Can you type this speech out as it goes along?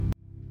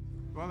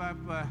Well, I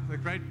have the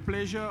great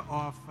pleasure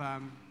of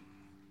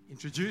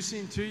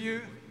introducing to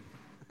you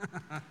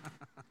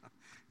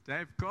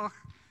Dave Koch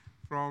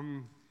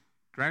from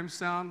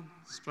Grahamstown,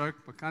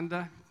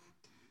 Makanda,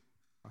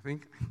 I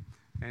think.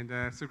 And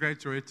it's a great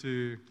joy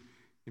to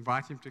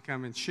invite him to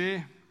come and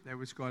share that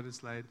which God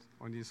has laid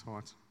on his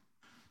heart.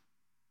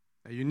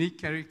 A unique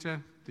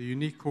character, the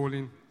unique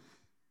calling,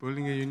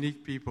 building a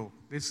unique people.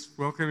 Let's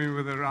welcome him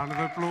with a round of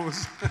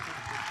applause.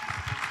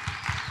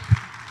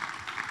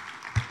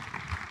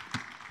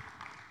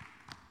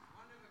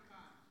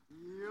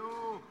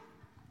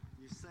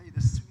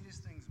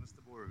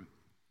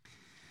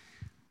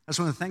 I just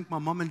want to thank my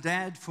mom and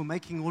dad for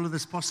making all of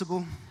this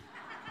possible.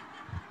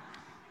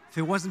 If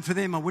it wasn't for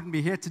them, I wouldn't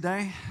be here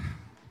today.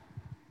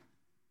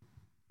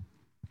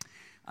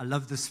 I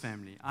love this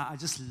family. I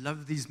just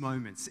love these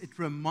moments. It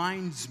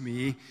reminds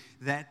me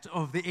that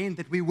of the end,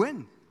 that we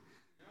win.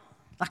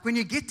 Like when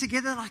you get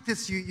together like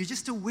this, you're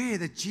just aware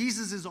that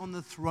Jesus is on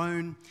the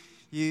throne.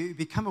 You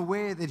become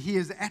aware that he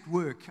is at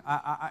work.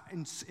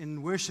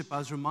 In worship, I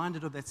was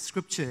reminded of that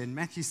scripture in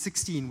Matthew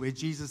 16 where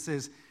Jesus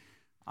says,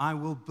 I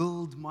will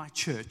build my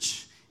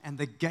church, and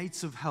the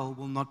gates of hell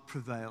will not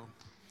prevail.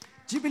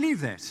 Do you believe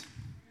that?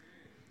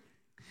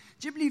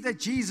 Do you believe that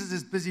Jesus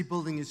is busy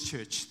building his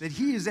church, that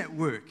he is at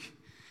work?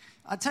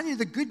 I tell you,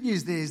 the good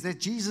news there is that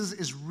Jesus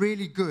is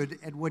really good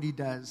at what he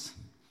does.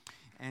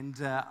 And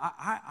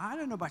I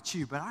don't know about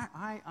you, but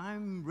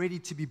I'm ready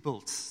to be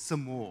built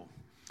some more.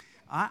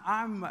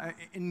 I'm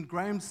in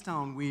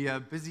Grahamstown. We are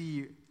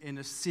busy in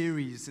a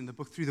series in the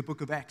book through the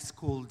book of Acts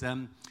called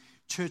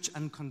Church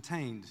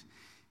Uncontained.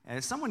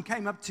 Someone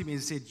came up to me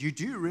and said, you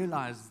do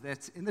realize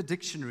that in the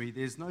dictionary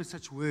there's no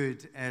such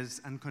word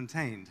as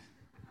uncontained?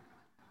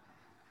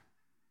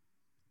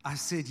 I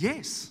said,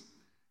 yes,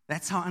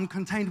 that's how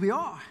uncontained we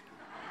are.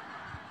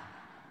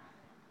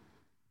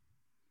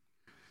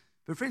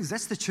 But friends,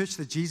 that's the church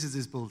that Jesus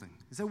is building.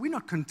 So we're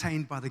not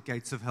contained by the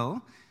gates of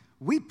hell.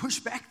 We push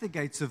back the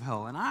gates of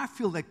hell. And I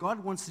feel that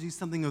God wants to do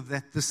something of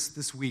that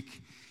this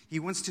week. He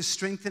wants to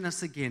strengthen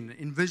us again,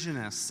 envision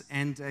us,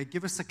 and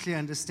give us a clear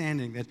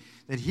understanding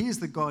that he is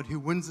the God who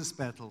wins this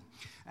battle.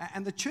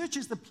 And the church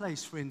is the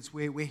place, friends,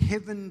 where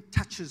heaven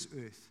touches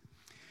earth.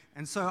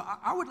 And so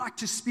I would like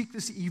to speak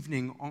this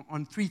evening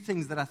on three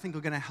things that I think are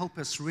going to help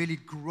us really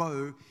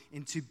grow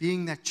into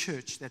being that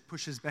church that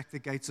pushes back the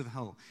gates of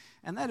hell.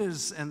 And that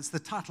is, and it's the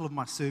title of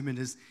my sermon,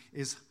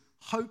 is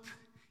Hope,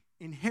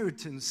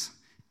 Inheritance,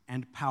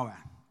 and Power.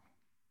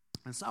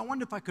 And so I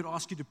wonder if I could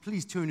ask you to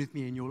please turn with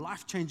me in your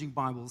life-changing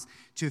Bibles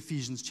to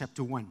Ephesians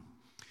chapter 1.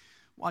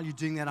 While you're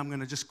doing that, I'm going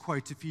to just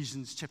quote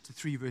Ephesians chapter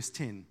 3, verse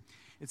 10.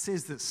 It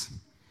says this,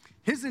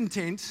 his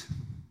intent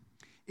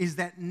is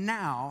that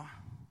now,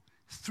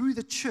 through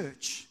the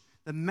church,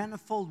 the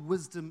manifold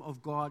wisdom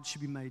of God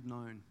should be made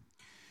known.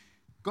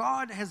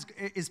 God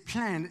his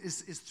plan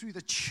is through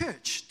the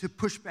church to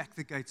push back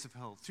the gates of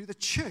hell. Through the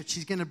church,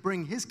 he's going to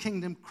bring his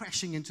kingdom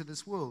crashing into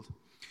this world.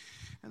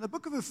 And the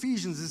book of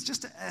Ephesians is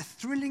just a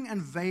thrilling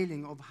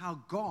unveiling of how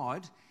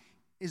God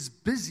is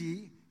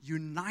busy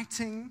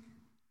uniting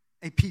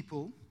a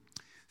people,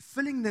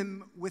 filling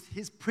them with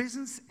his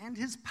presence and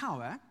his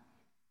power,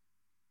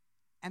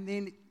 and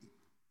then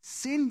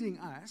sending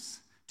us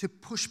to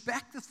push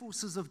back the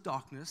forces of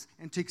darkness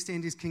and to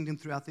extend his kingdom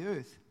throughout the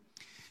earth.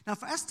 Now,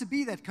 for us to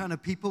be that kind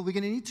of people, we're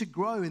going to need to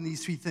grow in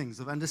these three things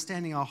of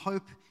understanding our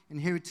hope,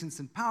 inheritance,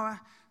 and power.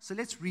 So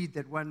let's read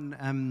that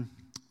one,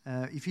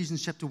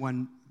 Ephesians chapter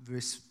 1,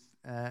 verse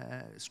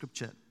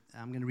scripture.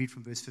 I'm going to read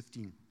from verse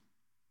 15.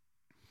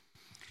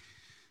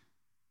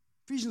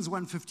 Ephesians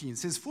 1:15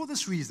 says, for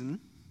this reason,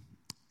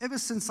 ever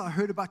since I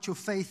heard about your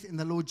faith in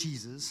the Lord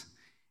Jesus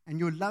and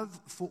your love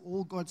for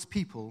all God's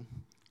people,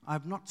 I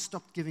have not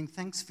stopped giving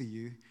thanks for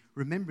you,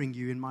 remembering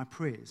you in my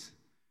prayers.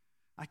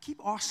 I keep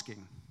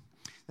asking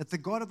that the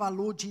God of our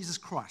Lord Jesus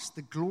Christ,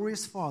 the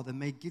glorious Father,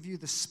 may give you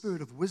the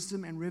spirit of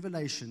wisdom and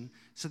revelation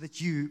so that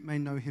you may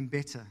know him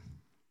better.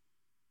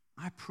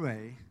 I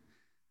pray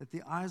that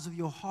the eyes of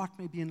your heart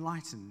may be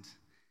enlightened,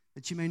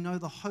 that you may know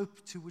the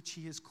hope to which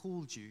he has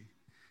called you,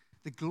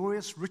 the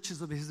glorious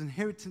riches of his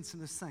inheritance in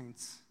the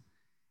saints,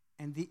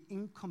 and the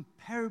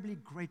incomparably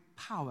great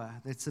power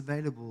that's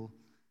available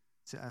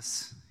to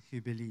us who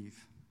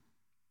believe.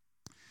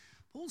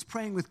 Paul's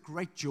praying with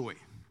great joy.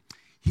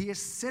 He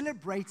is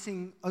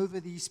celebrating over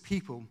these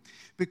people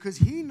because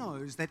he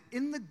knows that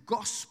in the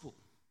gospel,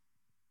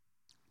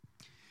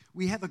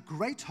 we have a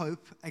great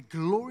hope, a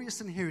glorious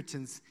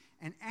inheritance,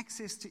 and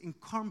access to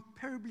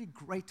incomparably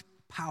great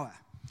power.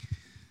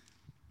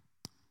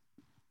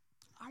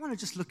 I want to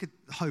just look at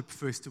hope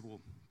first of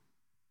all.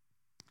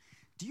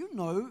 Do you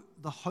know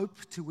the hope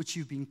to which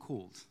you've been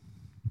called?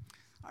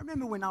 I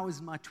remember when I was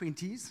in my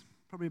 20s,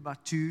 probably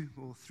about 200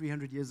 or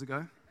 300 years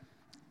ago,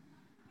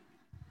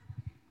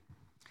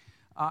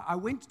 I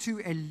went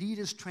to a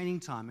leaders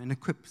training time and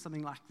equipped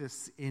something like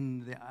this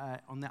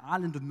on the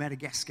island of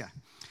Madagascar.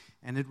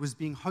 And it was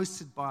being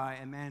hosted by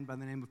a man by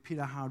the name of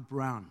Peter Howard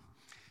Brown.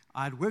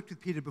 I'd worked with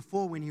Peter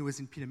before when he was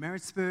in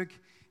Pietermaritzburg,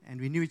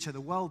 and we knew each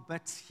other well,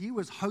 but he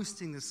was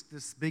hosting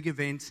this big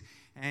event,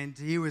 and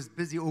he was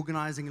busy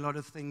organizing a lot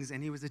of things,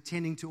 and he was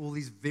attending to all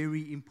these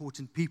very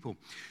important people.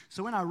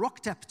 So when I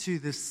rocked up to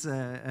this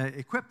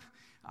equip,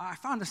 I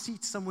found a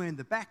seat somewhere in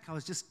the back. I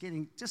was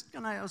going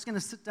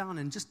to sit down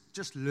and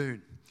just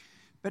learn.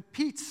 But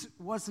Pete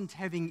wasn't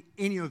having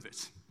any of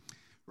it.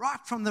 Right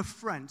from the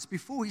front,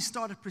 before he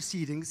started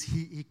proceedings,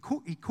 he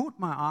caught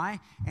my eye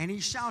and he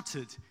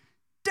shouted,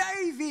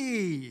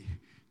 "Davey,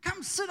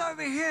 come sit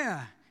over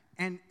here."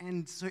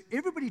 And so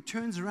everybody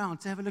turns around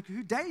to have a look at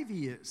who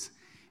Davey is.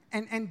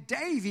 And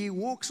Davey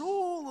walks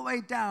all the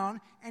way down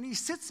and he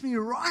sits me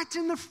right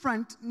in the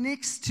front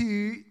next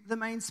to the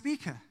main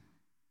speaker.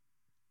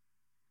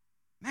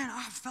 Man,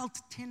 I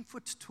felt 10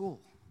 foot tall.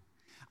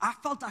 I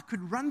felt I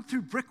could run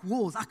through brick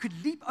walls. I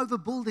could leap over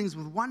buildings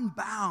with one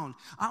bound.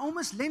 I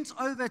almost leant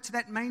over to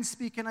that main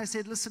speaker and I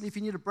said, "Listen, if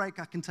you need a break,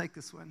 I can take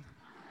this one."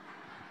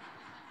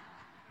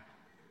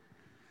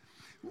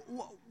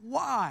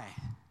 Why?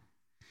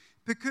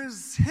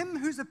 Because him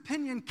whose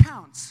opinion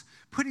counts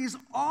put his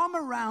arm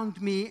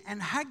around me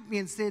and hugged me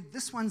and said,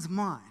 "This one's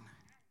mine."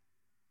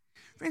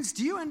 Friends,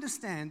 do you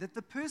understand that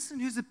the person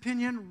whose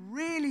opinion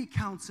really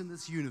counts in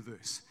this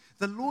universe,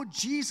 the Lord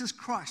Jesus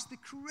Christ, the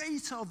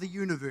creator of the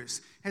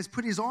universe, has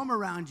put his arm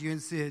around you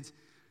and said,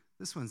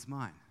 "This one's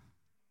mine"?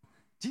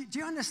 Do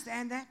you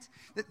understand that?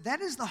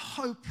 That is the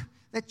hope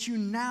that you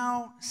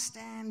now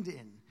stand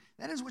in.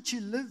 That is what you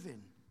live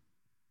in.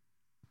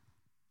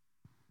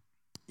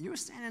 You're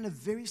standing in a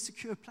very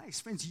secure place.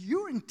 Friends,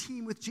 you're in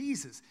team with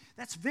Jesus.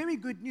 That's very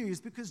good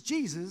news because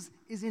Jesus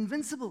is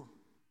invincible.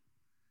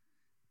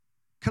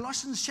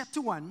 Colossians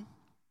chapter 1,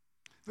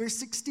 verse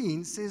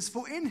 16 says,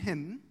 "For in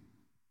him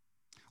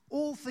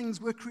all things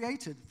were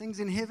created, things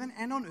in heaven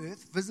and on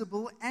earth,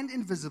 visible and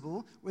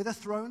invisible, whether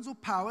thrones or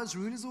powers,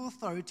 rulers or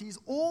authorities,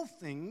 all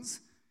things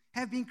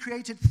have been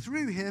created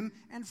through him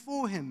and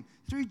for him,"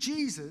 through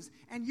Jesus,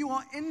 and you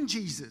are in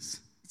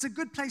Jesus. It's a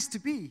good place to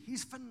be.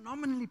 He's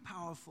phenomenally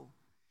powerful.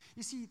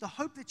 You see, the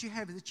hope that you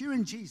have is that you're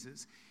in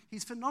Jesus.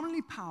 He's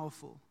phenomenally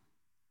powerful,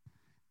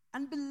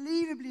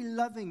 unbelievably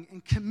loving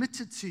and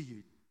committed to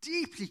you,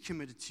 deeply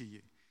committed to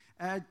you.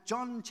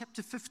 John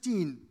chapter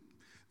 15,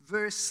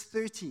 verse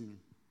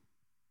 13.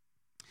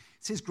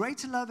 It says,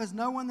 "Greater love has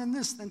no one than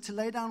this, than to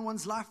lay down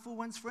one's life for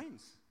one's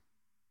friends."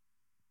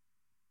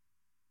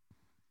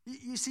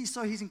 You see,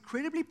 so he's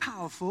incredibly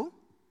powerful,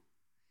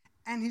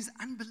 and he's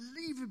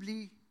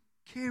unbelievably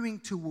caring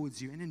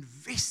towards you and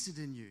invested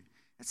in you.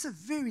 That's a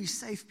very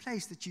safe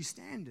place that you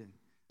stand in.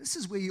 This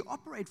is where you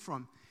operate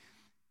from.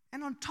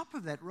 And on top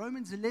of that,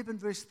 Romans 11,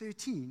 verse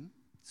 33,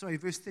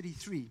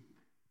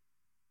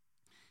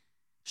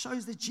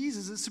 shows that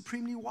Jesus is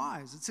supremely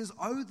wise. It says,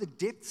 "Oh, the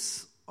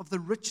depths of the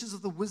riches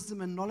of the wisdom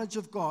and knowledge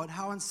of God,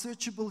 how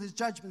unsearchable his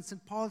judgments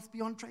and paths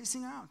beyond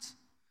tracing out."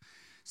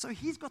 So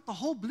he's got the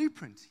whole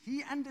blueprint.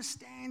 He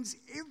understands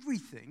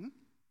everything.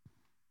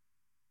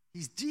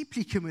 He's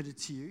deeply committed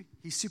to you.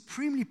 He's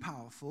supremely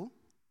powerful.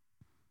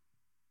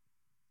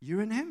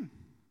 You're in him.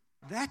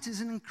 That is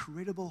an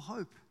incredible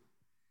hope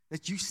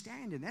that you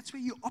stand in. That's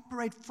where you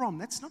operate from.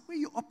 That's not where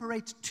you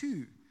operate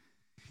to.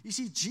 You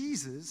see,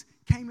 Jesus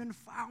came and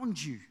found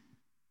you,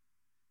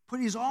 put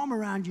his arm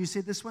around you,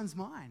 said, "This one's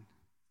mine."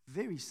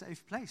 Very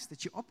safe place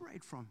that you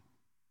operate from.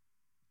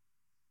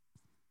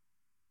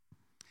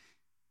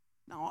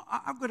 Now,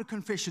 I've got a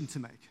confession to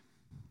make.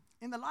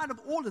 In the light of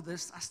all of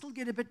this, I still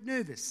get a bit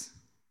nervous.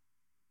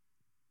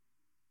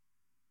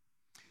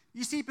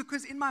 You see,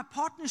 because in my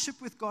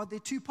partnership with God, there are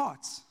two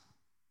parts.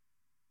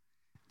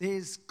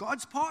 There's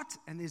God's part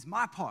and there's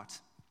my part.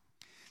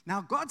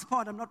 Now, God's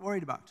part I'm not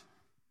worried about.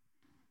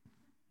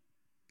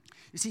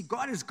 You see,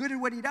 God is good at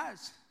what he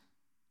does.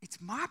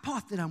 It's my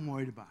part that I'm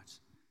worried about.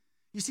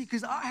 You see,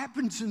 because I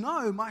happen to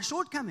know my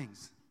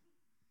shortcomings.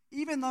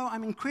 Even though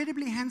I'm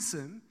incredibly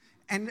handsome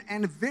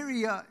and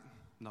very, I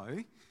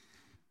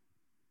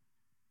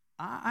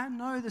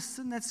know the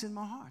sin that's in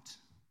my heart.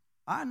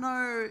 I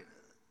know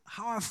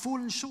how I've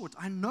fallen short.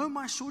 I know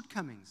my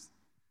shortcomings.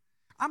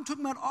 I'm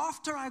talking about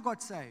after I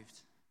got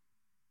saved.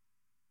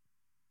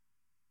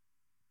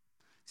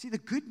 See, the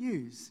good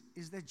news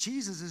is that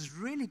Jesus is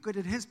really good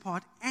at his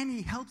part and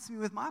he helps me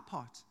with my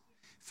part.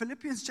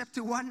 Philippians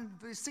chapter 1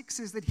 verse 6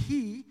 says that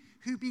he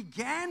who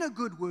began a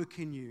good work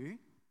in you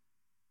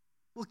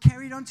will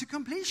carry it on to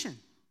completion.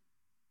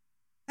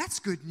 That's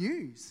good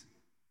news.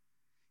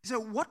 So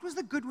what was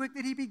the good work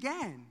that he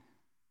began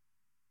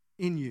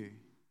in you?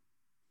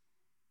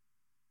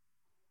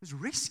 It was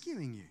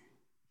rescuing you.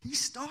 He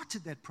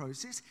started that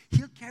process.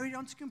 He'll carry it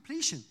on to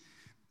completion.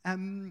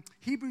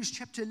 Hebrews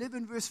chapter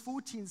 11 verse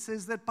 14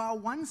 says that by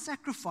one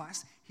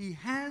sacrifice he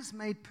has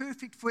made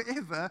perfect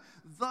forever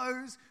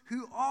those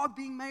who are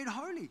being made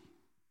holy.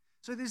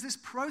 So there's this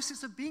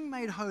process of being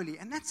made holy,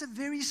 and that's a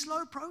very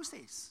slow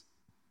process.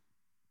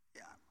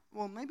 Yeah,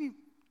 well, maybe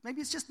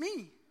it's just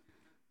me.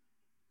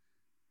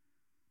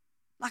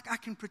 Like I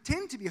can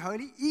pretend to be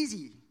holy,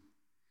 easy.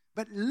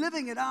 But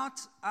living it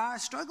out, I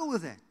struggle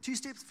with that. 2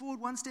 steps forward,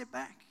 1 step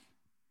back.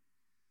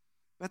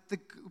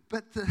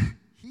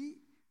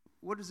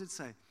 What does it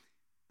say?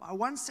 By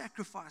one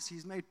sacrifice,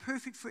 he's made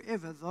perfect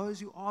forever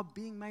those who are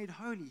being made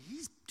holy.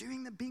 He's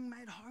doing the being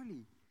made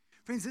holy.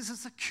 Friends, this is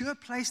a secure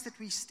place that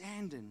we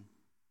stand in.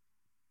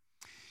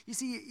 You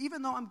see,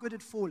 even though I'm good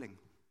at falling,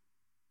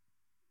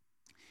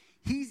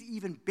 he's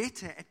even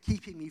better at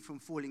keeping me from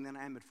falling than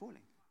I am at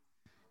falling.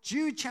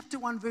 Jude chapter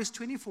 1 verse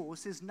 24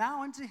 says,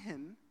 now unto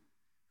him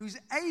who's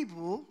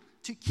able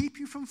to keep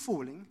you from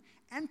falling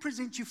and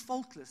present you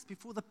faultless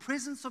before the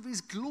presence of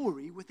his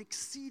glory with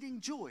exceeding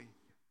joy.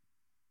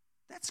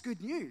 That's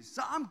good news.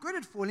 So I'm good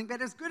at falling,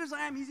 but as good as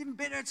I am, he's even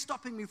better at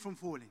stopping me from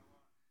falling.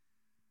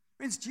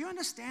 Friends, do you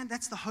understand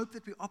that's the hope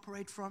that we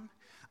operate from?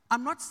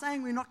 I'm not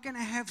saying we're not going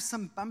to have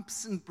some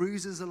bumps and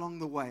bruises along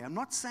the way. I'm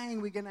not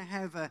saying we're going to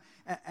have a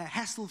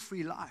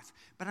hassle-free life.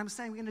 But I'm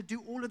saying we're going to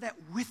do all of that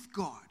with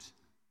God.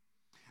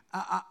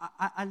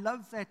 I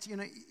love that,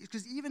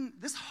 because even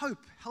this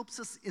hope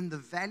helps us in the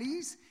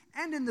valleys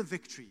and in the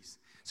victories.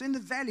 So in the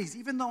valleys,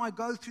 even though I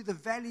go through the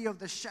valley of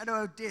the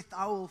shadow of death,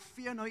 I will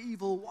fear no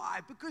evil. Why?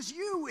 Because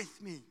you're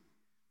with me.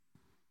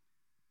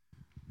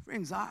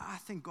 Friends, I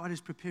think God is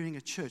preparing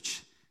a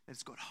church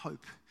that's got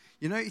hope.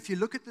 If you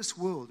look at this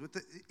world,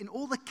 in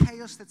all the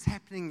chaos that's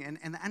happening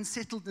and the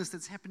unsettledness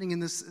that's happening in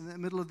the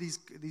middle of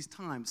these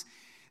times,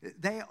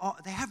 they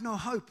have no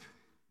hope.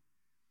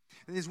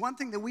 And there's one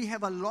thing that we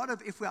have a lot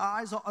of if our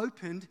eyes are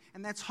opened,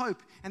 and that's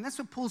hope. And that's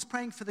what Paul's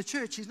praying for the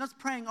church. He's not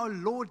praying, oh,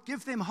 Lord,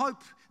 give them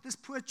hope. This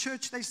poor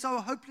church, they're so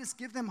hopeless,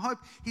 give them hope.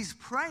 He's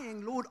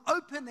praying, Lord,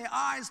 open their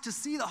eyes to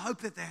see the hope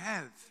that they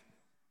have,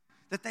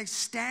 that they're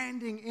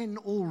standing in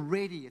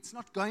already. It's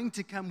not going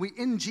to come. We're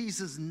in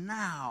Jesus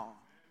now.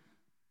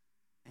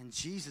 And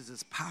Jesus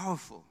is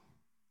powerful.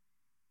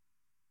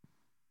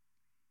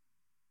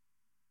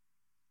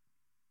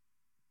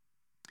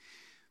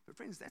 But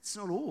friends, that's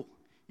not all.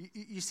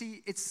 You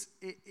see,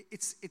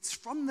 it's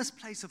from this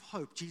place of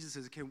hope. Jesus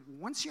says, okay,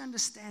 once you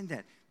understand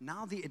that,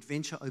 now the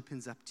adventure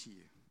opens up to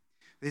you.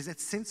 There's that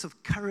sense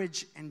of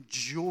courage and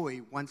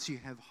joy once you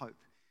have hope.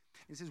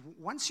 He says,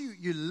 once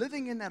you're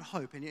living in that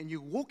hope and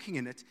you're walking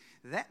in it,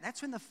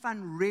 that's when the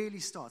fun really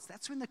starts.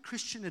 That's when the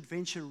Christian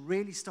adventure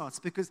really starts,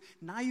 because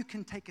now you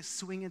can take a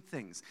swing at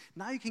things.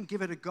 Now you can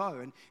give it a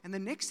go. And the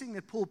next thing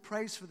that Paul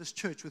prays for this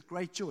church with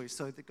great joy,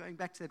 so going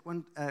back to that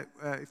one,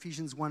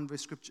 Ephesians 1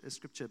 verse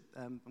scripture,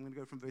 I'm going to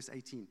go from verse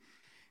 18.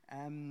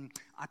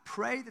 I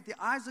pray that the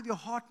eyes of your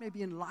heart may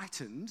be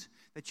enlightened,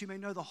 that you may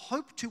know the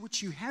hope to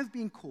which you have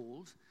been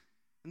called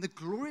and the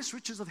glorious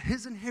riches of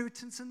his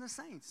inheritance in the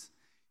saints.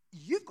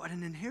 You've got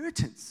an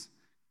inheritance.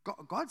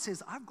 God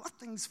says, I've got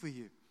things for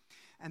you.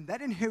 And that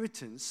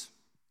inheritance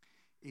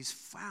is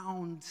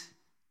found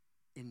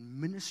in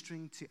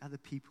ministering to other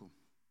people.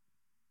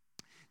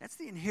 That's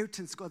the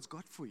inheritance God's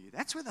got for you.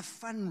 That's where the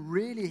fun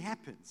really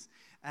happens.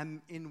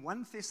 In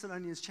 1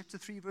 Thessalonians chapter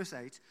 3, verse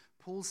 8,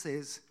 Paul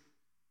says,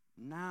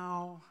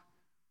 now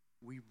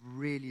we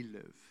really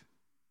live.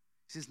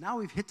 He says, now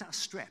we've hit our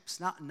straps.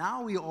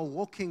 Now we are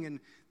walking, and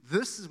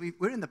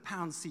we're in the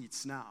pound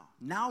seats now.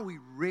 Now we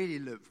really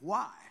live.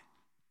 Why?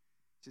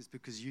 Just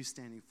because you're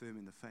standing firm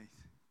in the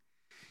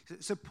faith.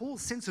 So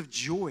Paul's sense of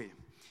joy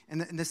and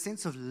the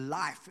sense of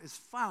life is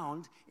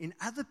found in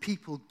other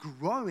people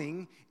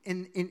growing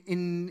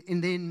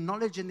in their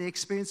knowledge and their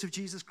experience of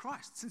Jesus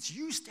Christ. Since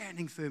you're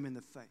standing firm in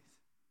the faith.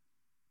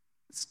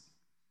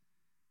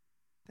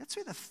 That's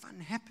where the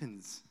fun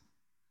happens.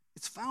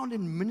 It's found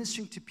in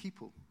ministering to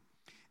people.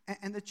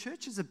 And the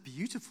church is a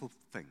beautiful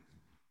thing.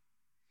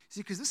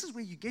 See, because this is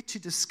where you get to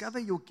discover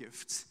your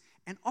gifts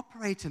and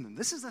operate in them.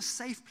 This is a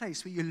safe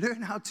place where you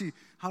learn how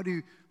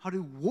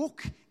to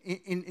walk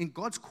in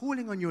God's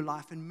calling on your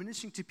life and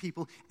ministering to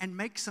people and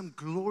make some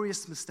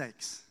glorious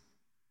mistakes.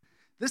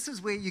 This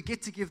is where you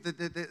get to give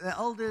the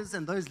elders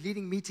and those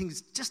leading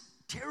meetings just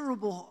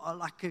terrible,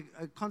 like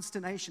a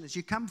consternation as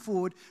you come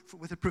forward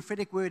with a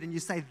prophetic word and you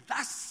say,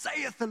 thus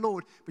saith the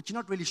Lord, but you're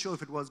not really sure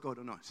if it was God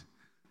or not.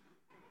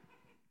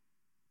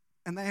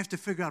 And they have to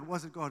figure out,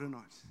 was it God or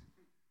not?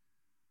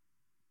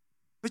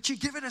 But you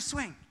give it a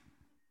swing.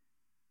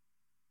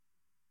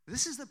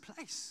 This is the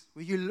place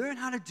where you learn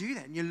how to do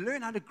that. And you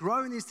learn how to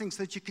grow in these things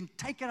so that you can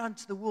take it out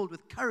into the world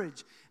with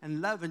courage and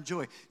love and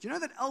joy. Do you know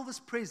that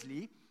Elvis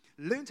Presley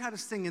learned how to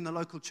sing in the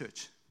local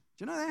church?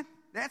 Do you know that?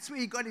 That's where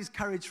he got his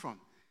courage from.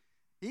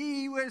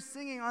 He was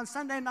singing on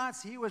Sunday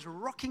nights. He was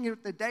rocking it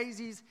with the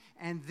Daisies.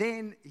 And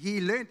then he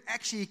learned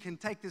actually he can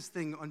take this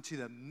thing onto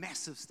the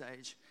massive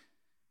stage.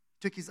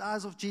 Took his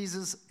eyes off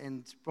Jesus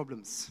and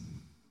problems.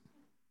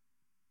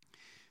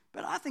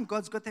 But I think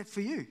God's got that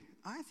for you.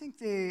 I think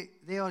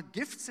there are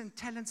gifts and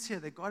talents here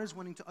that God is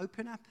wanting to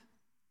open up.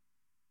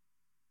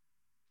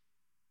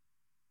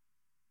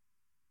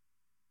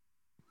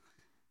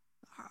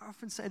 I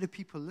often say to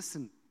people,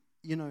 listen,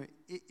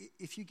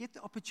 if you get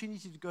the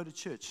opportunity to go to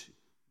church,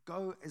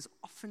 go as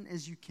often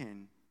as you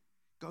can.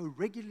 Go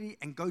regularly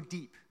and go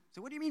deep.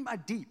 So what do you mean by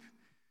deep?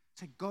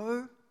 So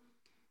go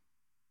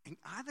and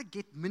either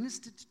get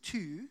ministered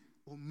to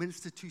or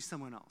minister to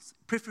someone else.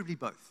 Preferably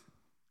both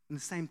in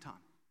the same time.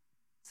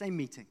 Same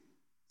meeting.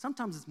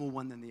 Sometimes it's more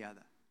one than the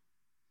other.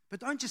 But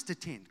don't just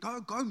attend.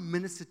 Go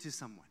minister to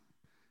someone.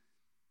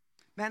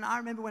 Man, I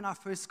remember when I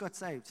first got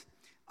saved,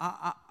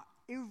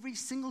 every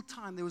single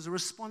time there was a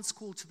response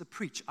call to the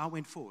preach, I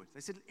went forward.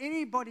 They said,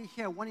 anybody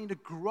here wanting to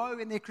grow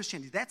in their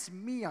Christianity, that's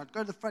me. I'd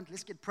go to the front,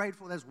 let's get prayed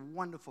for. That's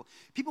wonderful.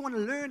 People want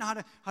to learn how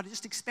to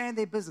just expand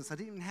their business. I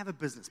didn't even have a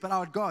business, but I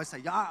would go and say,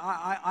 yeah,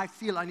 I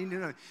feel I need to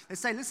know. They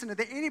say, listen, are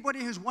there anybody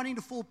who's wanting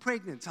to fall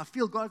pregnant? I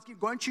feel God's,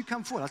 won't you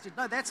come forward? I said,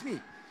 no, that's me.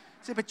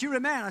 I said, but you're a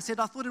man. I said,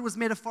 I thought it was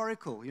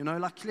metaphorical,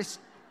 like let's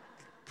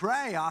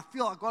pray. I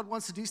feel like God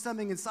wants to do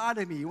something inside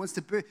of me. He wants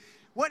to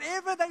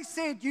whatever they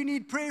said you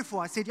need prayer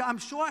for. I said, yeah, I'm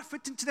sure I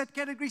fit into that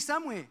category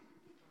somewhere.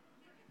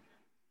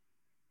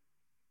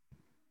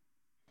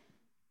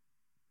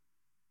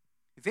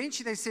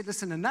 Eventually they said,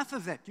 listen, enough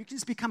of that. You can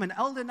just become an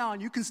elder now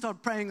and you can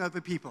start praying over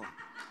people.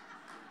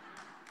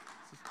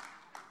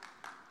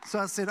 So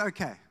I said,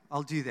 okay,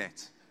 I'll do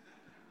that.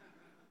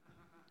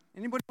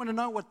 Anybody want to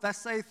know what thus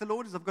saith the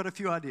Lord is? I've got a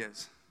few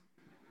ideas.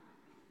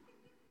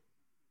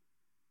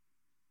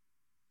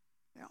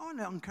 I want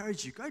to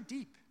encourage you, go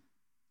deep.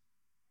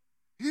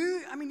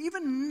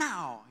 Even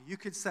now, you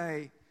could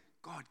say,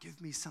 God, give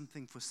me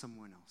something for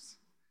someone else.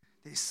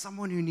 There's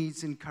someone who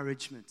needs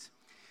encouragement.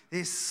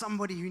 There's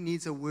somebody who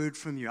needs a word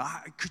from you.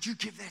 Could you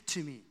give that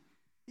to me?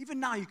 Even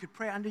now, you could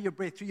pray under your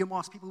breath, through your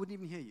mask. People wouldn't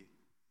even hear you.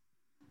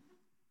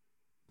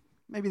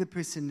 Maybe the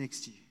person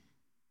next to you.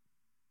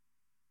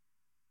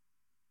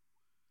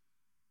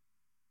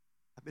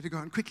 I better go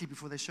on quickly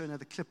before they show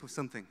another clip of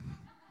something.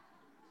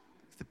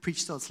 If the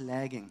preach starts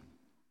lagging.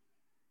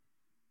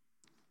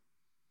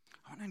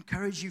 I want to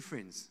encourage you,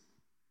 friends.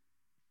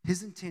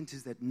 His intent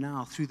is that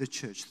now, through the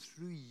church,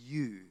 through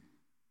you,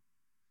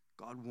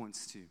 God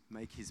wants to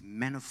make his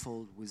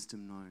manifold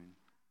wisdom known.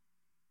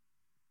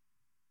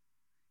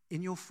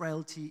 In your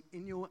frailty,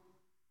 in your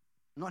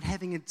not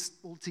having it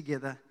all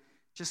together,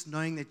 just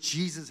knowing that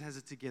Jesus has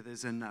it together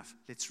is enough.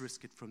 Let's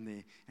risk it from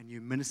there. And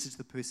you minister to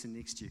the person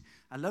next to you.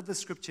 I love the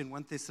scripture in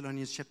 1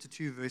 Thessalonians chapter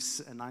 2,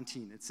 verse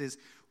 19. It says,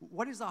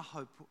 what is our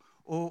hope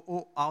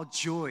or our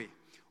joy?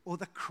 Or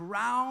the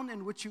crown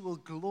in which you will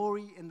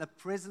glory in the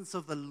presence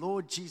of the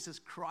Lord Jesus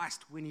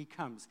Christ when he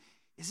comes.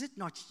 Is it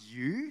not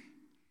you?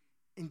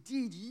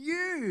 Indeed,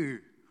 you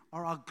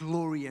are our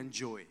glory and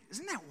joy.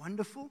 Isn't that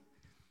wonderful?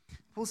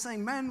 Paul's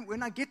saying, man,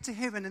 when I get to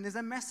heaven and there's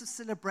a massive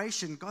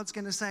celebration, God's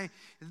going to say,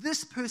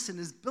 this person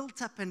is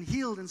built up and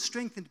healed and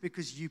strengthened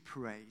because you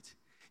prayed.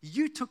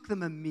 You took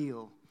them a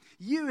meal.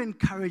 You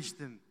encouraged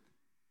them.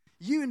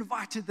 You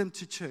invited them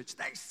to church.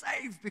 They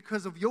saved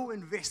because of your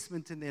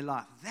investment in their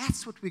life.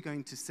 That's what we're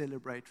going to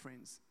celebrate,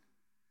 friends.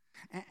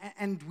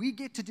 And we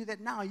get to do that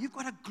now. You've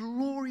got a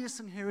glorious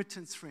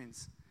inheritance,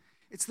 friends.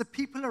 It's the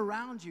people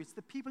around you. It's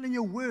the people in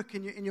your work,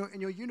 in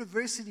your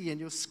university,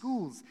 and your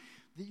schools.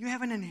 That you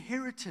have an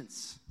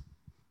inheritance.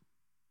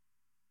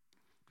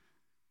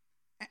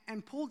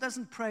 And Paul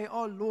doesn't pray,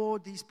 oh,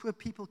 Lord, these poor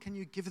people, can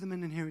you give them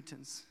an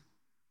inheritance?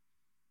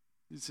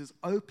 He says,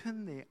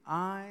 open their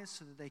eyes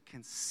so that they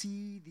can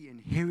see the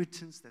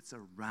inheritance that's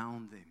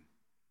around them.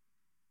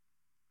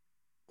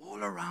 All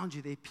around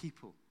you, there are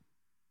people.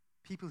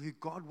 People who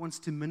God wants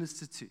to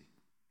minister to.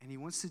 And he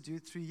wants to do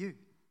it through you.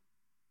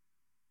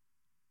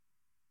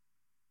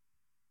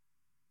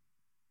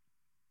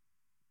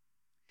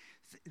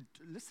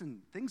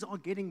 Listen, things are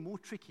getting more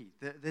tricky.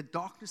 The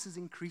darkness is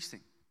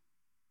increasing.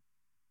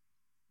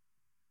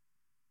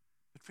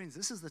 But friends,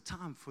 this is the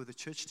time for the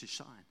church to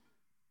shine.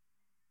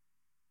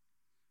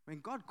 When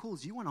God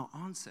calls, you want to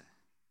answer.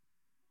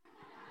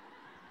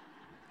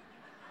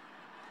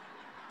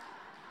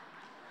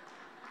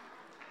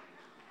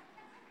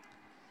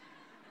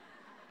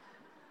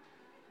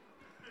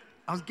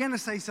 I was going to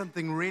say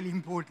something really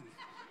important.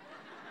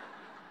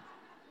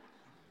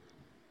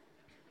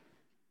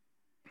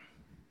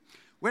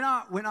 When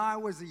I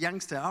was a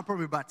youngster, I was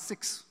probably about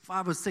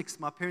 5 or 6,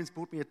 my parents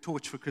bought me a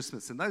torch for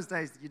Christmas. In those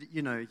days,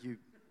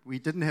 we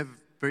didn't have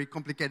very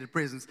complicated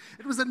presents.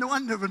 It was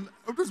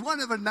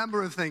one of a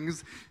number of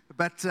things,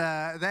 but they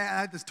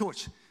had this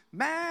torch.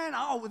 Man,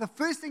 the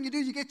first thing you do,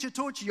 you get your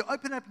torch, you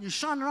open it up and you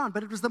shine around.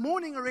 But it was the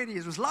morning already.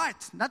 It was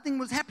light. Nothing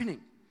was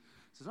happening.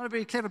 So it's not a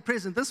very clever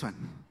present, this one.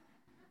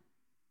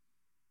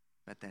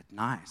 But that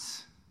night,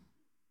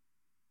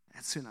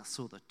 that's when I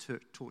saw the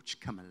torch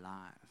come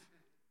alive.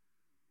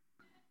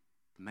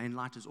 The main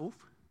light is off.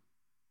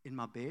 In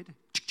my bed,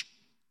 it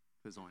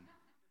was on.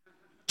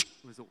 It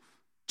was off.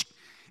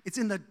 It's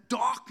in the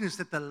darkness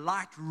that the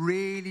light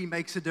really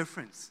makes a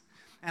difference.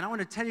 And I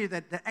want to tell you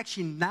that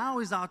actually now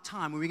is our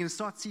time when we're going to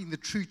start seeing the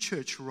true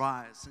church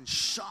rise and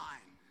shine.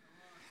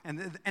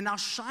 And our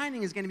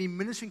shining is going to be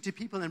ministering to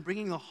people and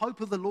bringing the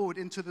hope of the Lord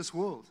into this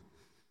world.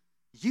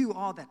 You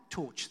are that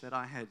torch that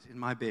I had in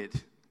my bed.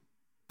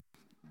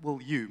 Well,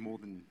 you more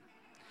than...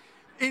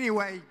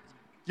 Anyway,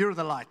 you're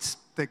the light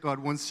that God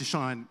wants to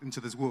shine into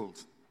this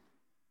world.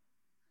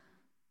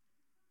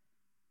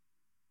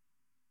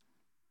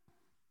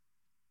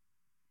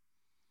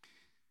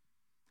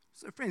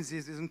 So friends,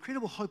 there's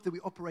incredible hope that we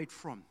operate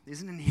from.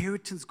 There's an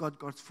inheritance God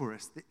got for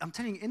us. I'm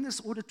telling you, in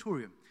this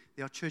auditorium,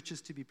 there are churches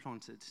to be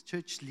planted,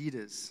 church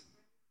leaders.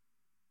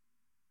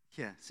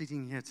 here,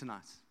 sitting here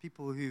tonight,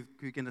 people who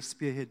are going to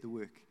spearhead the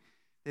work.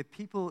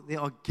 There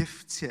are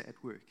gifts here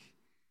at work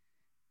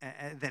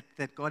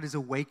that God is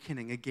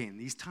awakening again.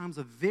 These times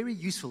are very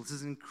useful. This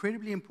is an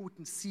incredibly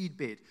important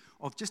seedbed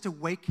of just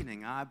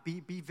awakening.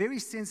 Be very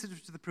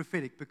sensitive to the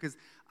prophetic, because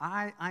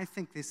I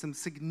think there's some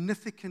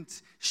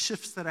significant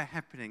shifts that are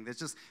happening. There's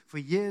just, for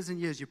years and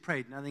years, you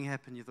prayed, nothing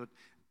happened. You thought,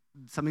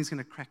 something's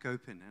going to crack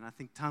open. And I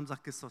think times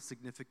like this are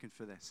significant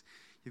for this.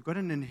 You've got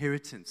an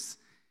inheritance,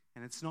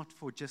 and it's not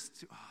for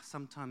just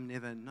sometime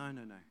never. No.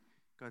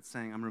 God's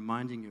saying, I'm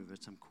reminding you of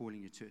it. I'm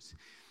calling you to it.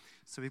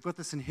 So we've got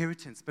this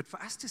inheritance. But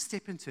for us to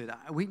step into it,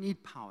 we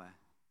need power.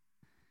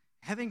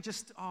 Having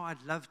just,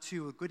 I'd love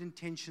to, or good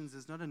intentions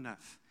is not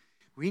enough.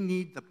 We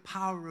need the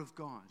power of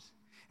God.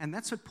 And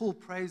that's what Paul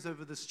prays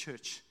over this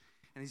church.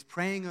 And he's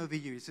praying over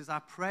you. He says, I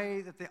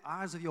pray that the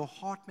eyes of your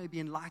heart may be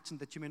enlightened,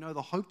 that you may know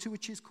the hope to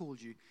which he's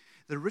called you,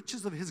 the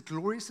riches of his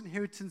glorious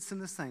inheritance in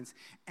the saints,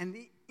 and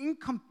the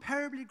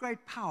incomparably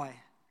great power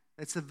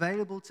that's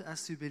available to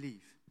us who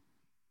believe.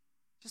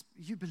 Just,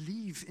 you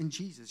believe in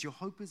Jesus. Your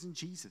hope is in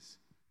Jesus.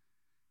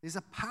 There's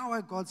a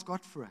power God's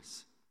got for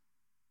us.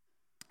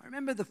 I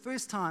remember the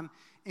first time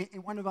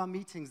in one of our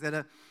meetings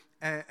that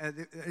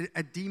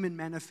a demon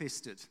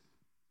manifested.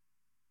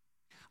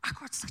 I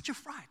got such a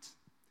fright.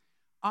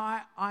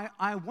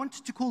 I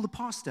wanted to call the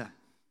pastor.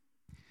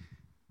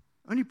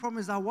 Only problem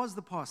is I was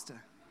the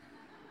pastor.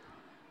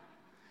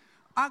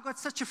 I got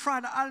such a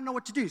fright, I don't know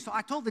what to do. So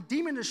I told the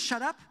demon to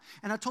shut up,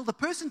 and I told the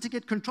person to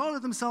get control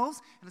of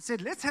themselves, and I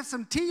said, let's have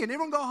some tea and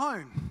everyone go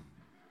home.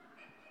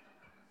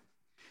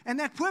 And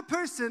that poor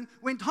person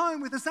went home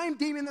with the same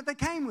demon that they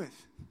came with.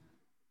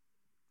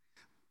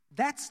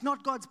 That's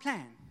not God's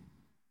plan.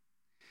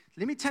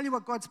 Let me tell you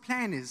what God's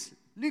plan is.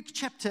 Luke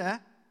chapter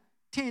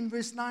 10,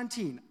 verse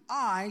 19.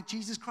 I,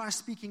 Jesus Christ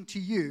speaking to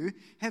you,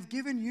 have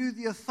given you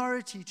the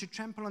authority to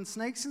trample on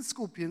snakes and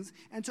scorpions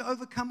and to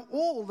overcome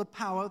all the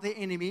power of the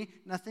enemy.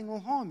 Nothing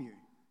will harm you.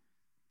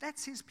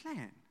 That's his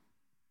plan.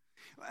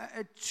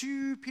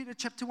 2 Peter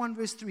chapter 1,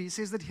 verse 3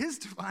 says that his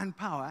divine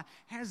power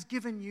has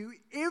given you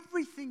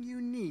everything you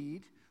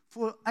need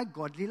for a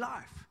godly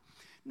life.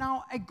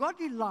 Now, a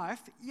godly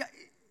life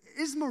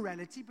is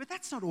morality, but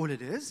that's not all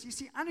it is. You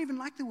see, I don't even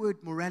like the word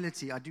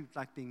morality. I do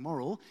like being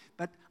moral,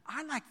 but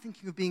I like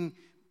thinking of being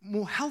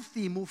more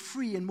healthy, more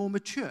free, and more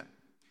mature.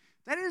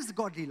 That is the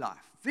godly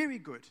life. Very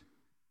good.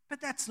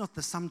 But that's not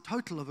the sum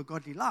total of a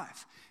godly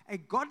life. A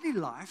godly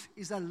life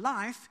is a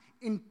life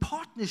in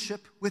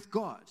partnership with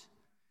God.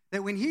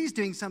 That when he's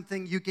doing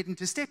something, you get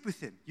into step with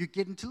him. You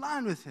get into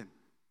line with him.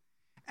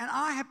 And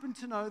I happen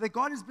to know that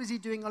God is busy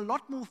doing a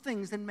lot more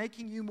things than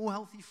making you more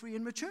healthy, free,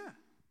 and mature.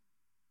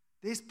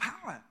 There's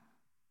power.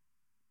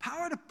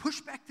 Power to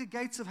push back the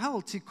gates of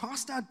hell, to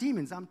cast out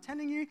demons. I'm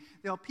telling you,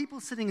 there are people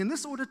sitting in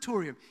this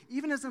auditorium.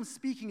 Even as I'm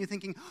speaking, you're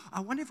thinking,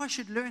 I wonder if I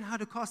should learn how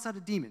to cast out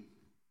a demon.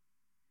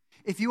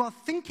 If you are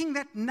thinking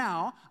that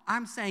now,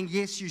 I'm saying,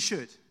 yes, you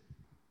should.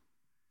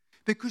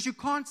 Because you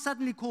can't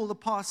suddenly call the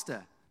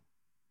pastor.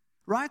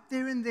 Right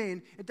there and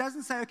then, it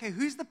doesn't say, okay,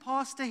 who's the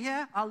pastor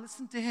here? I'll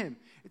listen to him.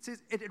 It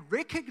says it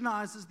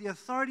recognizes the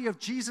authority of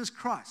Jesus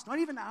Christ, not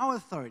even our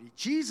authority,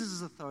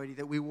 Jesus' authority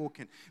that we walk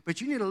in. But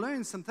you need to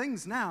learn some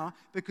things now,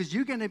 because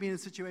you're going to be in a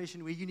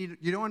situation where you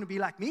don't want to be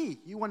like me.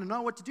 You want to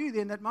know what to do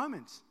there in that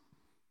moment.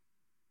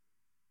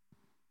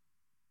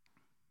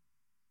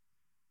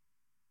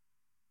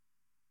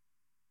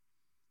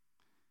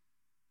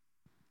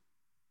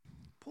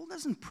 Paul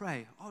doesn't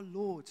pray, oh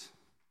Lord,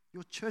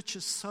 your church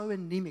is so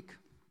anemic.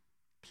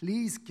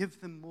 Please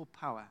give them more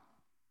power.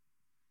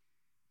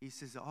 He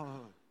says,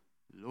 oh,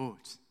 Lord,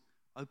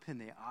 open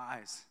their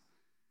eyes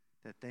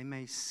that they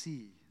may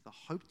see the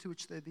hope to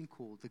which they've been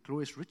called, the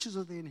glorious riches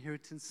of their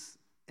inheritance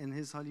in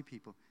his holy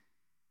people,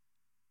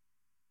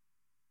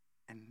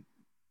 and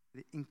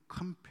the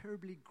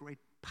incomparably great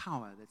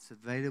power that's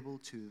available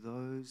to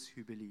those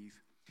who believe.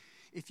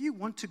 If you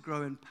want to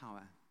grow in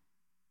power,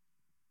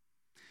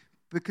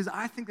 because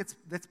I think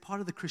that's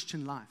part of the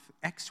Christian life.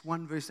 Acts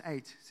 1 verse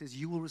 8 says,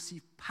 you will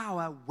receive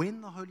power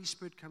when the Holy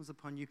Spirit comes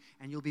upon you,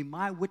 and you'll be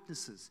my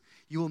witnesses.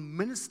 You will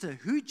minister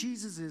who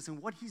Jesus is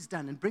and what he's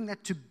done, and bring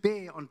that to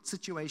bear on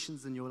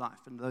situations in your life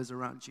and those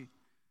around you.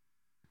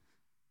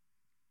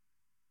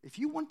 If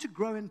you want to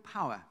grow in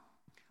power,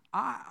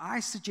 I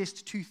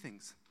suggest two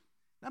things.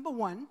 Number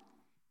one,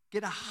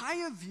 get a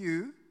higher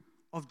view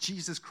of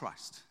Jesus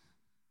Christ,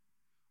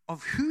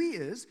 of who he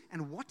is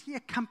and what he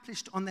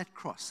accomplished on that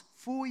cross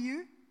for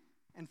you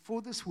and for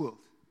this world.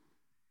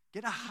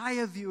 Get a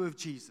higher view of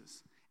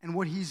Jesus and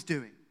what he's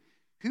doing.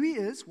 Who he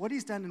is, what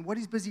he's done, and what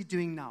he's busy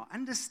doing now.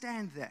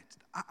 Understand that.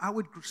 I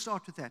would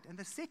start with that. And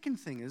the second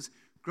thing is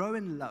grow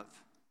in love.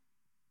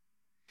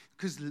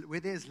 Because where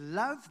there's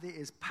love, there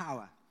is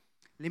power.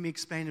 Let me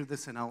explain with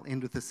this, and I'll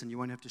end with this, and you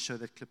won't have to show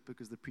that clip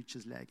because the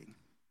preacher's lagging.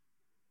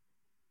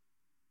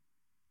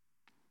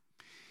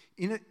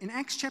 In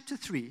Acts chapter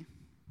 3,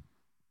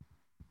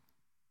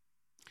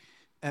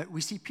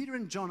 we see Peter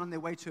and John on their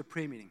way to a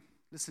prayer meeting.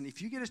 Listen,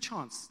 if you get a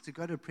chance to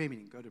go to a prayer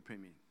meeting, go to a prayer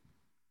meeting.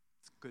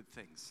 It's good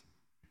things.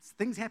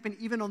 Things happen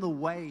even on the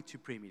way to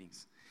prayer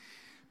meetings.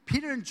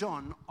 Peter and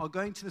John are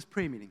going to this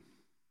prayer meeting.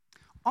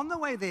 On the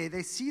way there,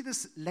 they see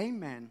this lame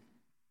man,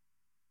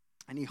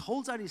 and he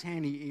holds out his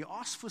hand. He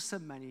asks for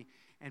some money,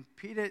 and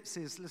Peter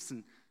says,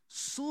 listen,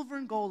 silver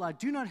and gold I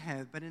do not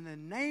have, but in the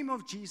name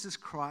of Jesus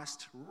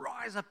Christ,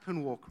 rise up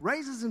and walk.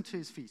 Raises him to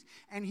his feet.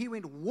 And he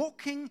went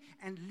walking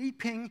and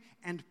leaping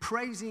and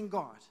praising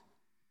God.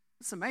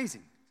 It's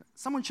amazing.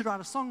 Someone should write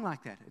a song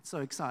like that. It's so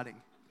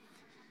exciting.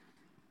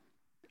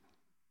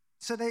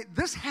 So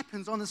this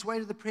happens on this way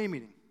to the prayer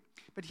meeting.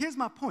 But here's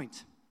my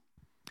point.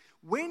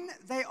 When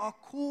they are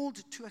called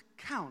to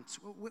account,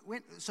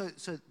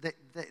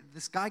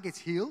 this guy gets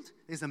healed,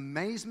 there's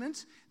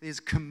amazement, there's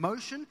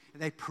commotion,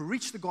 and they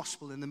preach the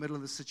gospel in the middle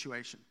of the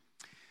situation.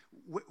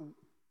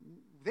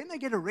 Then they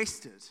get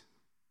arrested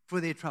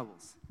for their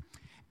troubles.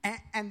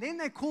 And then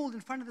they're called in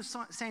front of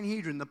the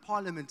Sanhedrin, the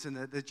parliament, and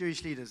the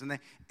Jewish leaders,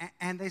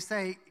 and they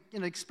say,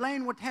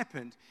 explain what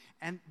happened.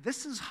 And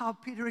this is how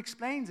Peter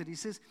explains it. He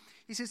says,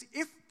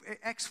 if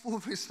Acts 4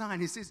 verse 9,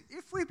 he says,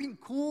 if we've been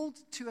called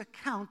to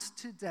account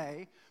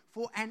today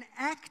for an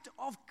act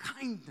of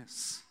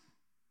kindness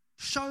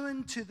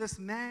shown to this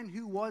man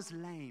who was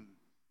lame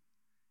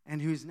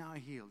and who is now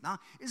healed. Now,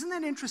 isn't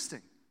that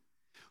interesting?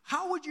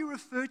 How would you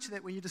refer to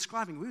that when you're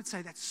describing? We would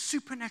say that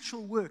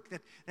supernatural work,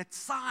 that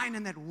sign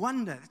and that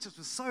wonder. That just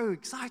was so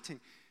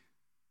exciting.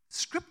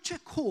 Scripture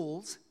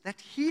calls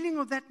that healing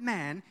of that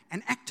man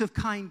an act of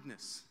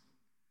kindness.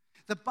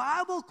 The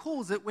Bible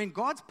calls it, when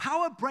God's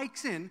power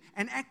breaks in,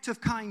 an act of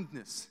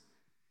kindness.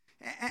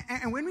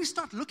 And when we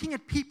start looking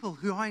at people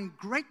who are in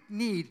great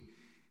need,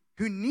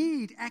 who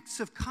need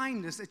acts of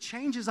kindness, it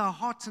changes our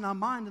hearts and our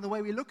mind and the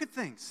way we look at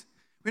things.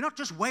 We're not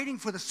just waiting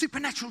for the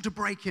supernatural to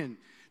break in.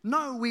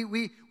 No,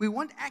 we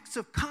want acts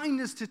of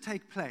kindness to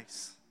take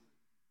place.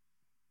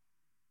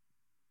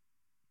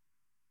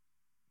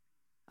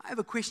 I have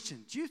a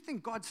question. Do you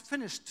think God's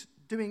finished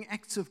doing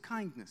acts of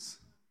kindness?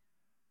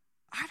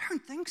 I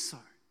don't think so.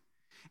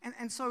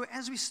 And so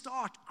as we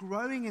start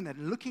growing in that,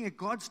 looking at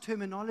God's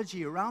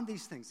terminology around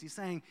these things, he's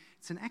saying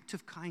it's an act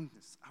of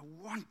kindness. I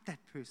want that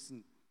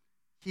person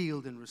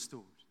healed and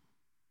restored.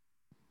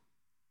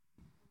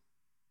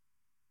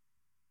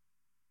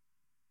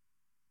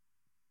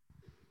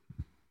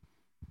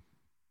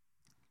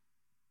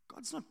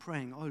 God's not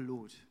praying, oh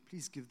Lord,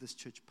 please give this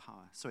church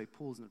power. Sorry,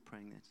 Paul's not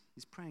praying that.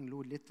 He's praying,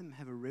 Lord, let them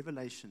have a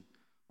revelation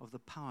of the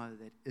power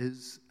that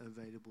is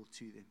available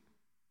to them.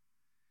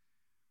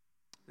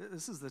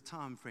 This is the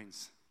time,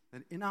 friends,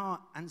 that in our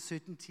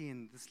uncertainty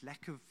and this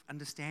lack of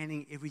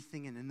understanding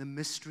everything and in the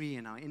mystery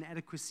and our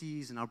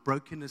inadequacies and our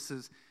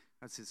brokennesses,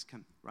 God says,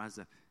 come, rise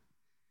up.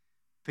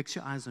 Fix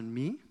your eyes on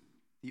me,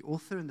 the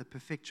author and the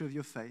perfecter of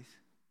your faith,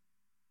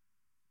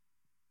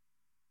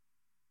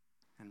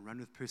 and run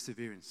with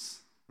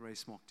perseverance.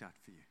 Race marked out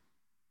for you.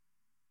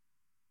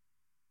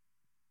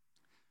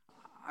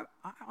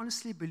 I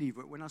honestly believe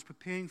that when I was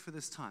preparing for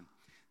this time,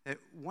 that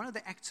one of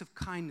the acts of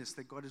kindness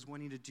that God is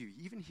wanting to do,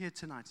 even here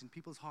tonight in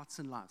people's hearts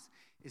and lives,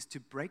 is to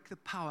break the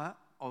power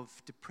of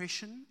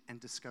depression and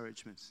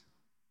discouragement.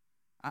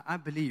 I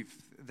believe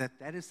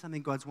that is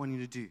something God's wanting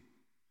to do.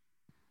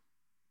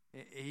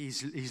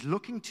 He's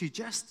looking to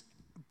just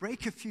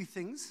break a few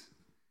things,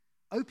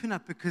 open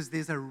up, because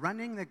there's a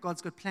running that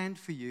God's got planned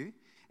for you,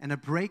 and a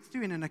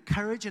breakthrough and a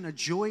courage and a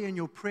joy in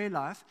your prayer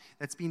life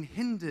that's been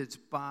hindered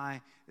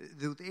by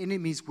the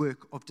enemy's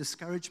work of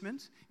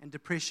discouragement and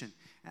depression.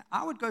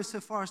 I would go so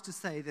far as to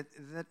say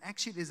that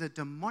actually there's a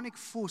demonic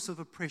force of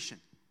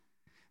oppression.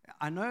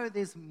 I know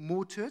there's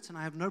more to it, and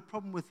I have no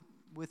problem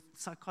with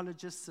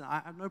psychologists.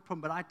 I have no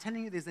problem, but I'm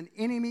telling you, there's an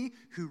enemy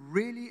who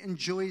really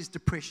enjoys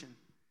depression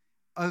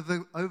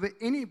over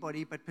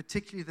anybody, but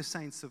particularly the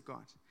saints of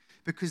God.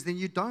 Because then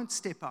you don't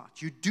step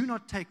out. You do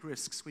not take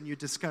risks when you're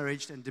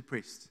discouraged and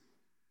depressed.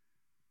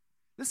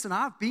 Listen,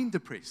 I've been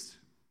depressed.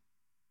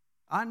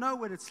 I know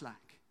what it's like.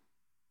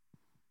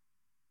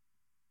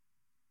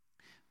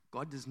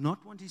 God does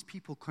not want his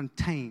people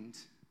contained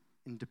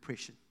in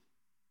depression.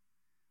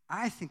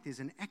 I think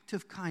there's an act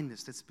of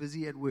kindness that's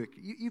busy at work,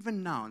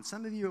 even now. And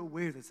some of you are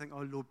aware of it, saying,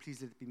 oh, Lord,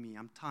 please let it be me.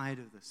 I'm tired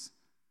of this.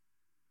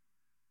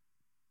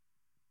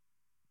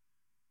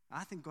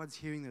 I think God's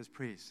hearing those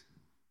prayers.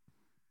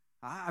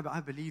 I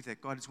believe that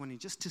God is wanting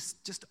just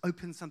to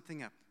open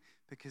something up,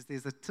 because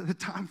there's the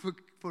time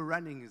for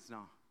running is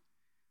now.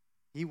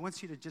 He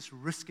wants you to just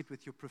risk it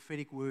with your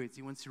prophetic words.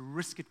 He wants to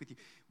risk it with you.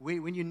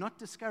 When you're not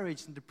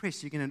discouraged and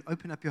depressed, you're going to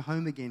open up your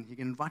home again. You're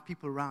going to invite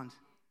people around.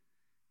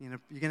 You're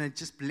going to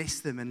just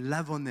bless them and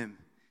love on them,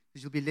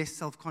 because you'll be less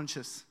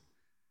self-conscious,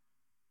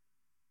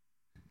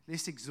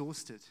 less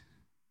exhausted.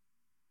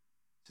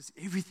 Just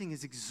everything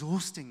is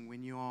exhausting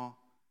when you are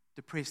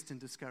depressed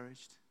and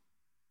discouraged.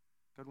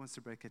 God wants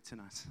to break it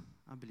tonight.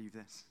 I believe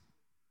that.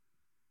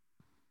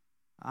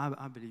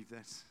 I believe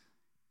that.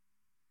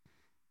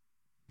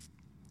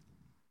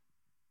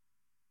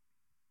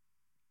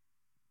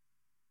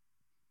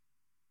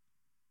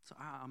 So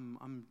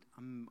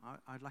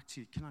I'd like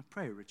to. Can I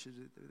pray, Richard?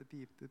 That'd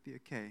be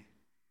okay.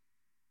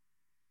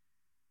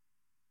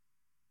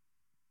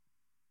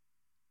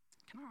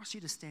 can I ask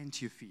you to stand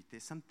to your feet?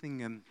 There's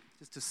something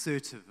just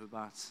assertive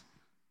about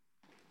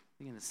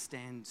being going to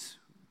stand.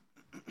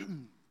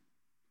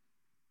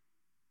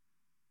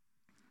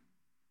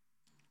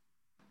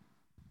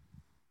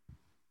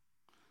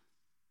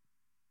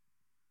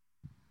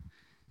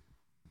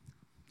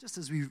 Just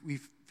as we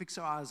fix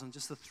our eyes on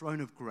just the throne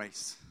of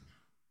grace,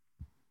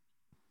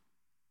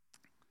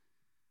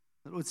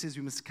 the Lord says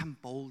we must come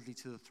boldly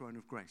to the throne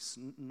of grace,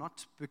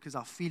 not because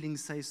our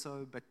feelings say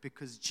so, but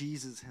because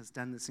Jesus has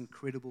done this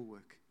incredible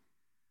work.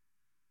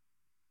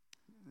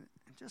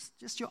 And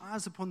just your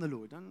eyes upon the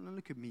Lord. Don't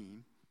look at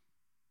me.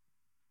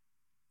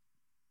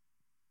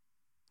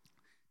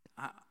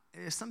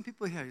 There's some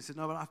people here who said,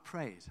 no, but I've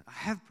prayed. I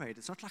have prayed.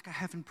 It's not like I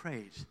haven't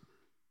prayed.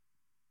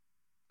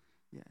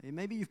 Yeah,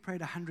 maybe you've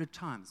prayed 100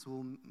 times.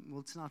 Well,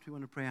 tonight we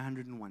want to pray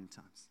 101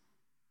 times.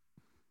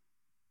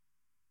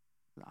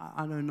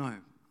 I don't know.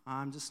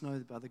 I just know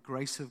that by the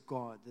grace of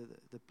God,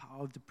 the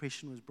power of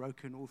depression was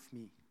broken off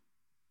me.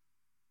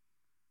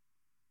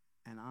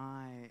 And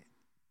I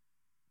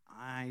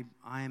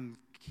am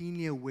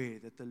keenly aware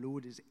that the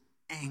Lord is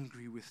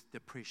angry with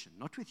depression.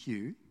 Not with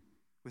you,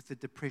 with the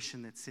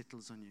depression that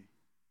settles on you.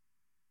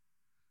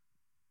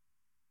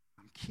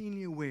 I'm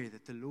keenly aware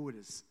that the Lord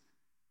is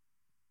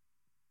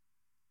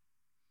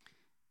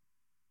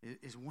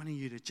wanting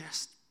you to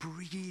just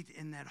breathe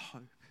in that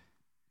hope.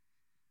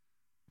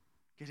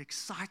 Get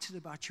excited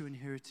about your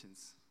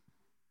inheritance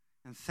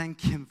and thank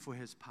Him for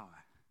His power.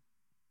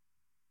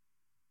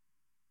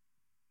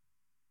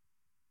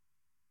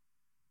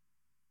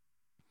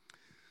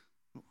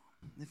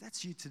 If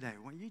that's you today,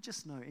 well, you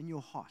just know in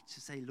your heart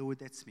to say, Lord,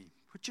 that's me.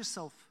 Put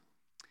yourself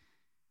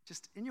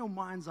just in your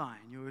mind's eye,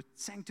 in your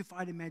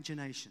sanctified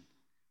imagination.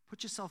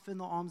 Put yourself in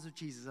the arms of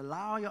Jesus.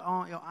 Allow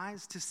your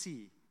eyes to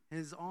see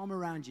His arm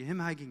around you, Him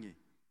hugging you.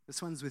 This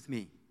one's with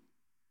me.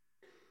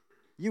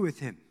 You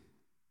with Him.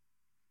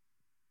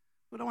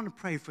 Lord, I want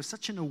to pray for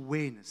such an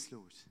awareness,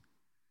 Lord,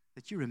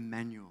 that you're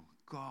Emmanuel,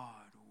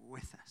 God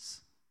with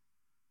us.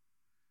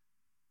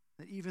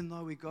 That even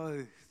though we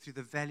go through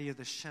the valley of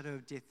the shadow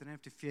of death, we don't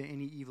have to fear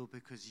any evil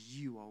because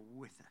you are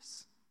with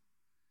us.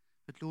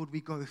 But Lord,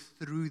 we go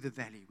through the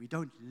valley. We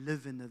don't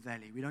live in the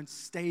valley. We don't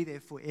stay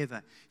there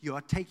forever. You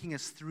are taking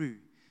us through.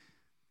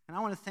 And I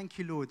want to thank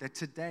you, Lord, that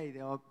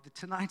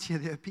tonight here,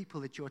 there are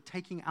people that you are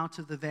taking out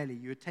of the valley.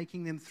 You're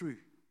taking them through.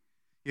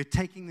 You're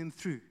taking them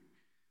through.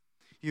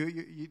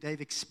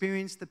 They've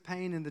experienced the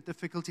pain and the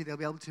difficulty. They'll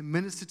be able to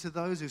minister to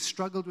those who've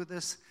struggled with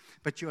this,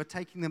 but you are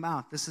taking them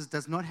out. This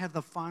does not have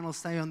the final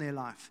say on their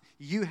life.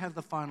 You have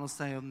the final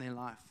say on their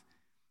life,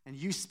 and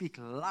you speak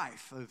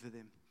life over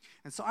them.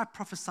 And so I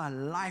prophesy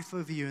life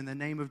over you in the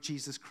name of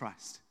Jesus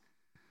Christ.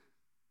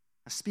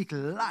 I speak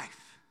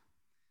life.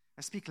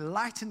 I speak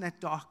light in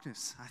that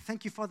darkness. I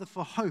thank you, Father,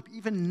 for hope,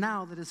 even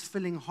now that is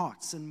filling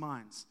hearts and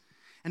minds.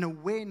 An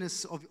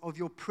awareness of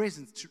your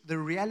presence, the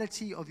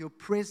reality of your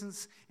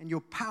presence and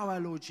your power,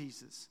 Lord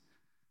Jesus.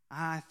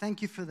 I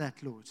thank you for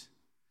that, Lord.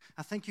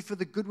 I thank you for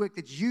the good work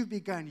that you've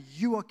begun,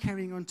 you are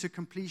carrying on to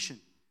completion.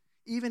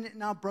 Even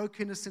in our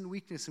brokenness and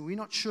weakness, and we're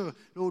not sure,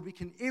 Lord,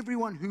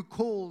 everyone who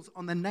calls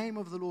on the name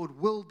of the Lord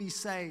will be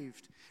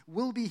saved,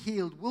 will be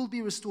healed, will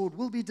be restored,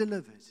 will be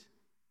delivered.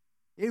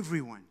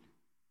 Everyone.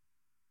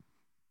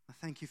 I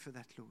thank you for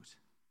that, Lord.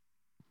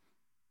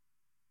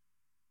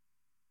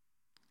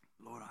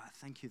 Lord, I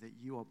thank you that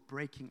you are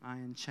breaking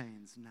iron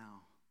chains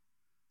now.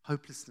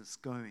 Hopelessness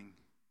going.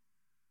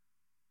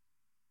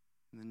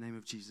 In the name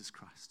of Jesus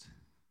Christ.